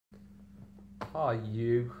Hi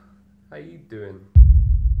you, how you doing?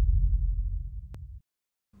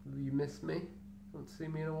 Have you missed me? Haven't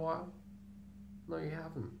seen me in a while? No you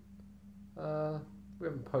haven't. We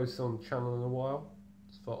haven't posted on the channel in a while.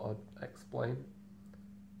 Just thought I'd explain.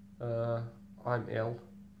 I'm ill.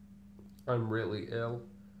 I'm really ill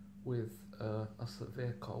with a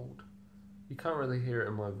severe cold. You can't really hear it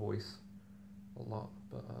in my voice a lot,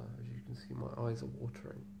 but as you can see my eyes are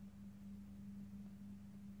watering.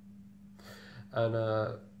 And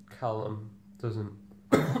Callum doesn't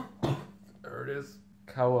there it is.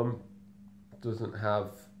 Callum doesn't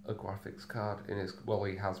have a graphics card in his, well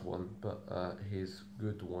he has one, but his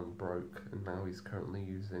good one broke and now he's currently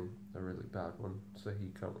using a really bad one, so he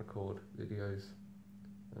can't record videos.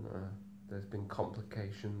 And there's been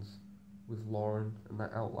complications with Lauren and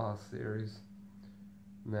that Outlast series.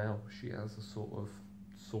 Now she has a sort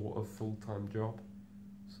of full-time job,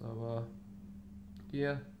 so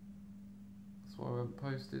yeah, that's why I haven't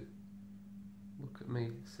posted. Look at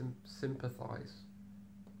me, sympathise.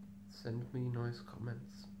 Send me nice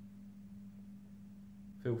comments.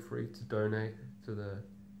 Feel free to donate to the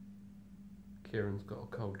Kieran's Got a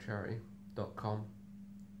Cold charity.com.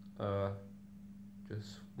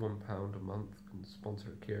 Just £1 a month can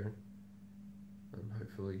sponsor Kieran, and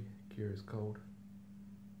hopefully cure his cold.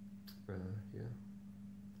 Yeah.